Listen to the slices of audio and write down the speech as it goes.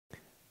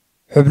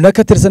xubno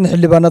ka tirsan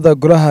xildhibaanada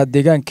Golaha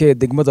Deeganka ee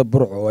degmada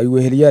Burco ay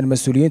weheliyaan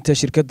mas'uuliyiinta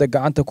shirkadda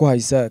gacanta ku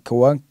haysa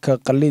kawaanka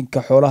qalliinka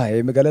xoolaha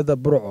ee magaalada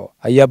Burco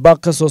ayaa baaq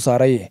ka soo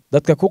saaray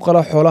dadka ku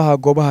qala xoolaha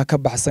goobaha ka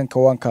baxsan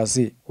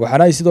kawaankaasi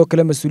waxaana ay sidoo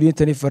kale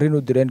mas'uuliyiintani fariin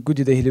u direen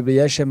Diray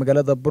Hiliblayaasha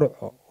magaalada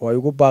Burco oo ay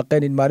ugu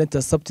baaqeen in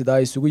maalinta Sabtida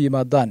ay isugu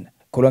yimaadaan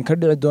kulan ka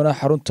dhici doona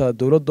xarunta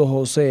dawladda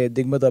hoose ee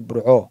degmada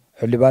Burco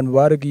xildhibaan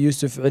Mubarak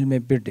Yuusuf Cilmi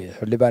Bidhi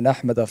xildhibaan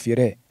Axmed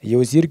Afire iyo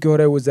wasiirkii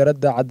hore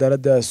wasaaradda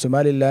cadaaladda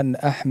Somaliland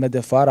Axmed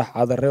Faarax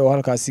Cadare oo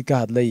halkaasi ka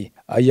hadlay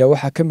ayaa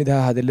waxa kamid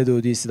ah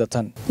hadaladoodii sida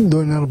tan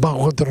doonaan baaq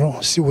qadarno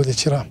si wada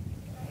jira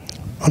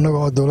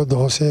anagoo dawladda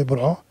hoose ee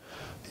Burco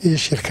iyo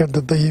shirkadda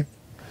dayib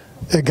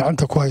ee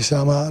gacanta ku haysa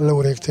ama la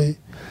wareegtay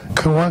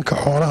kawaanka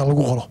xoolaha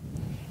lagu qolo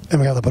ee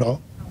magaalada Burco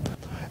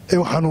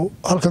waxaanu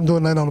halkan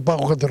doonaa inaan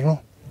baaq qadarno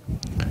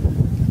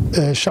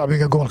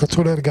shacbiga gobolka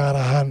Tuuleer gaar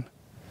ahaan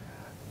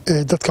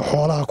dadka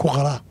xoolaha ku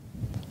qala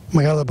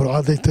magaalada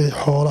Burco dadka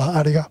xoolaha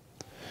ariga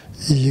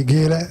iyo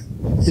geela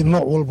iyo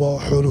nooc walba oo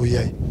xooluhu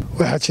yahay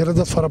waxa jira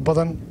dad fara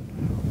badan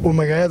oo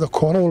magaalada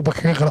koona walba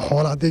kaga qala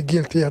xoolaha haday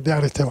geeltay haday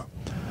aragtaba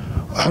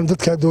waxaan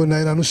dadka doonaa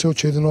inaan u soo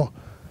jeedino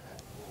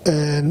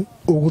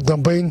ugu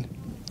dambeyn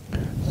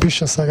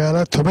bisha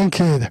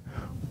 19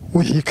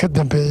 wixii ka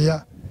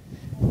dambeeya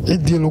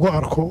cidii lagu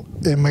arko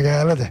ee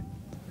magaalada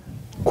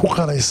ku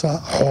qalaysa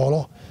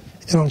xoolo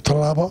inuu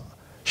tallaabo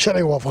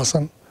sharci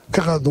waafaqsan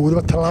ka qaado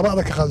waliba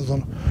tallaabada ka qaado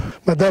doono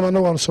maadaama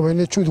anagu aan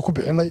sameynay juhdi ku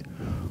bixinay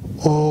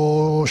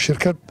oo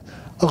shirkad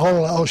aqoon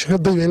oo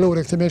shirkad dayb ay la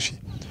wareegtay meeshii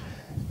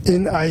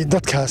in ay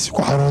dadkaasi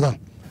ku xaroodaan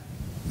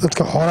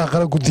dadka xoolaha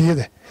qala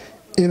gudiyada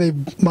inay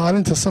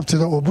maalinta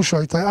Sabtida oo busho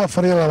ay tahay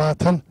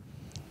 24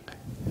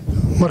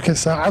 markay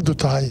saacadu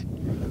tahay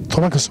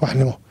 10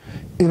 subaxnimo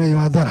inay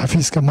yimaadaan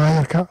xafiiska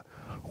maayarka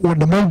oo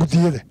dhammaan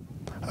gudiyada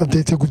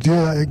hadayta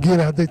gudiyada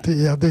geela hadayta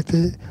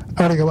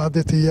ariga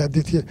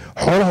hadayta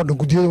xoolaha dhan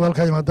gudiyada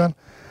halka yimaadaan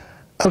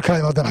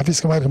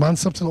xafiiska maayarka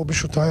maalinta Sabtida oo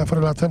bisho tahay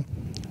 24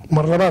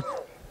 mar labaad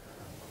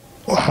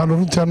waxaan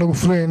runtii anagu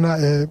fureynaa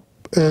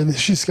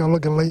heshiiska la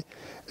galnay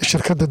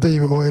shirkadda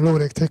dayib oo ay la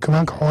wareegtay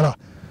kawaanka xoolaha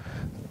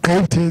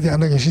qaybteedii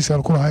anaga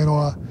heshiiska ku lahayn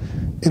oo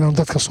inaan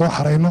dadka soo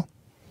xareyno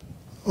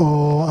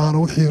oo aan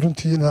wixii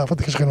runtii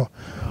nadaafadda ka shaqeyno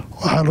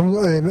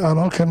waxaan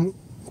halkan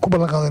ku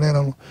ballan qaadanay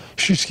inaan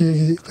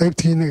heshiiskii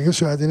qaybtiina kaga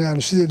soo aadanay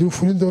aan sideedii u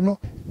fulin doono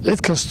cid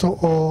kasta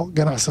oo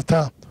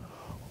ganacsataa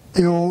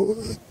iyo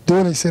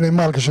doonaysa inay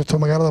maal gashato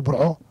magaalada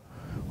Burco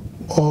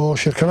oo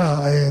shirkadaha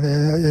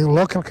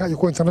localka iyo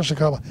kuwa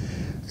internationalka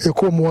ee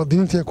kuwa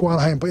muwaadiniinta ee kuwa aan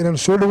ahaynba inaan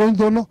soo dhaweyn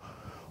doono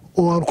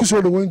oo aan ku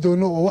soo dhaweyn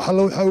doono oo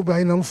waxa u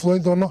baahan inaan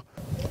fududeyn doono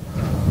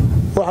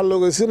waxa loo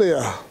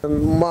geysanayaa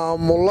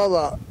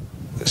maamulada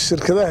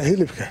shirkadaha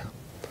hilibka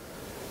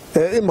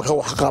ee imika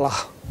wax qala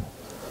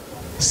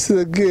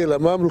sida geela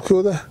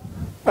maamulkooda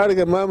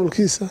ariga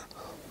maamulkiisa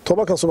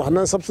 10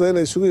 subaxnimo Sabtida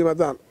inay isugu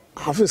yimaadaan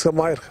xafiiska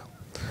maayarka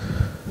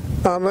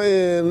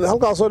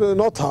halkaas oo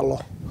inoo taalo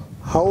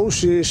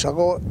hawshii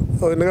shaqo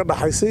oo inaga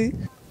dhaxaysay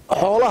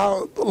xoolaha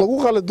lagu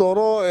qali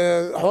doono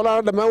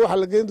xoolaha dhamaan waxa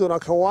la geyn doonaa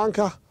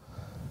kawaanka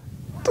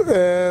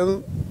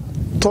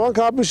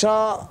 10 bisha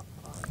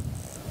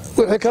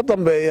wixii ka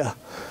dambeeya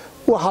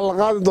waxa la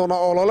qaadi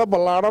doonaa olole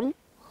ballaaran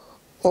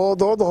oo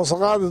dawladda hoose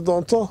qaadi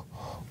doonto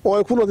oo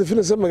ay ku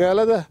nadiifinayso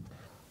magaalada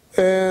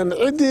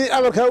cidii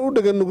amarka u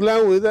dhagan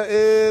nuglaan weyda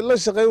ee la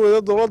shaqeyn weyda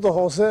dawladda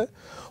hoose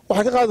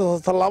waxa ka qaadi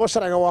doontaa tallaabo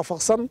sharciga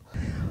waafaqsan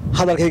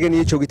hadalkaygan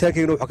iyo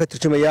joogitaankayna waxa ka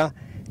turjumayaa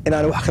in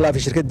aan wax khilaaf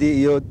shirkadii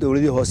iyo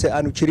dawladii hoose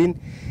aanu jirin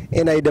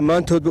in ay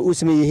dhamaantoodba u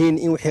sameeyeen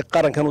in wixii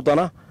qarankan u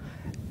dana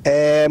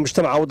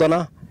mujtamaca u dana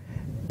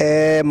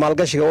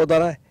maalgashiga u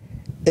dana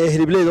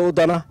hilibleeda u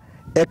dana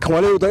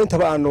kawaanida u dana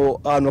intaba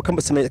aanu ka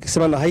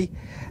sameeyay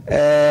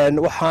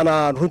waxaana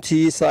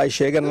runtii ay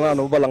sheegan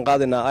aanu ballan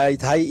qaadina ay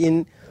tahay in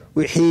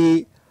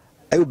wixii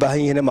ay u baahan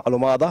yihiin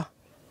macluumaad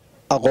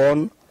aqoon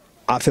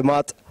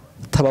caafimaad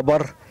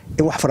tababar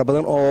in wax fara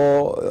badan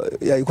oo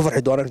ay ku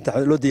farxi doonaan inta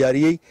loo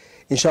diyaariyay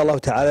insha Allah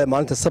taala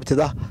maalinta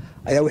Sabtida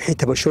ayaa wixii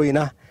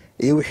tabashooyina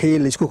iyo wixii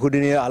la isku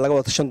kordhinaya laga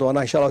wada tashan doona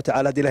insha Allah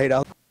taala hadii la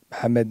yiraahdo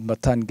Maxamed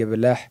Matan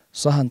Gabalaax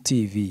Sahan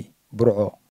TV Burco.